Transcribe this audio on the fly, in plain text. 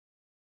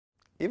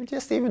Even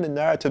the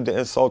narrative, the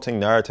insulting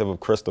narrative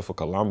of Christopher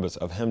Columbus,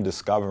 of him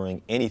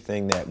discovering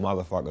anything that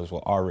motherfuckers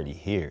were already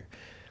here.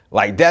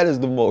 Like, that is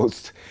the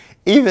most,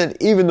 even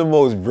the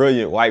most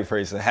brilliant white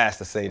person has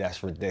to say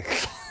that's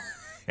ridiculous.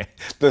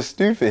 The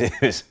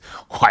stupidest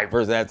white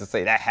person has to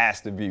say that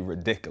has to be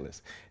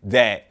ridiculous.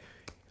 That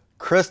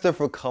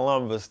Christopher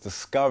Columbus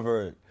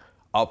discovered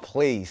a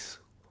place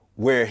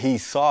where he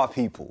saw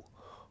people.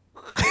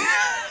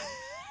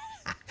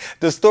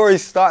 The story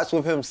starts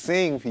with him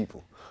seeing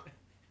people.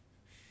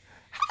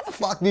 How the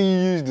fuck do you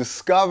use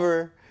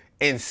discover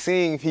and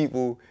seeing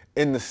people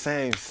in the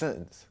same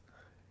sentence?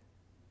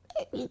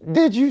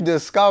 Did you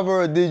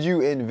discover or did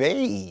you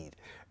invade?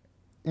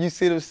 You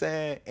see what I'm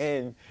saying?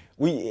 And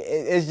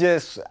it's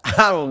just,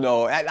 I don't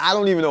know. I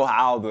don't even know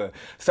how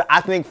so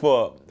I think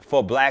for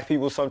black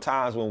people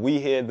sometimes when we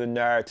hear the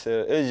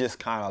narrative, it's just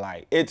kind of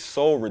like, it's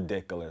so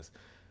ridiculous.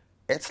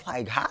 It's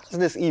like, how does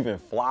this even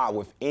fly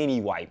with any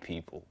white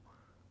people?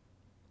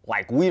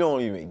 Like, we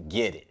don't even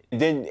get it. And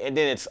then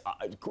it's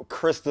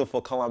Christopher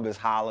Columbus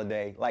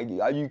holiday. Like,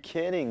 are you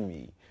kidding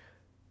me?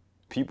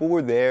 People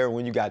were there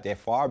when you got there,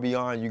 far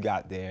beyond you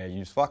got there. You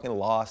was fucking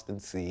lost in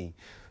sea.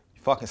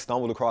 You fucking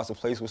stumbled across a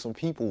place where some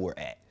people were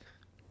at.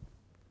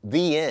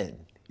 The end.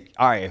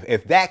 All right,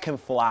 if that can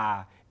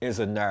fly as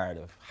a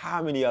narrative,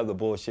 how many other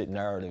bullshit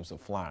narratives are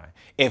flying?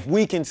 If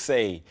we can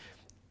say,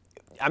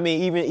 I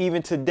mean,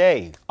 even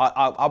today,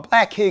 a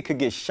black kid could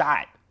get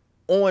shot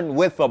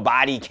with a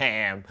body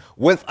cam,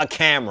 with a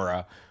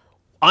camera,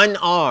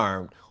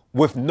 unarmed,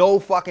 with no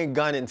fucking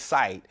gun in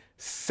sight,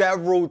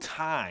 several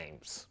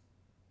times.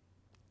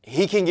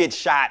 He can get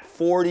shot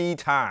 40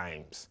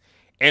 times,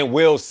 and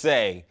we'll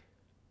say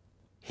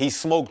he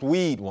smoked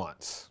weed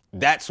once.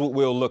 That's what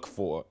we'll look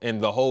for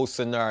in the whole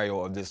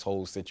scenario of this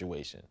whole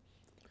situation.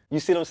 You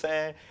see what I'm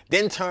saying?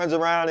 Then turns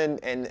around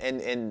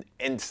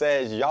and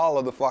says y'all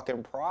are the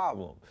fucking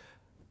problem.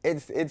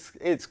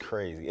 It's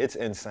crazy. It's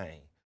insane.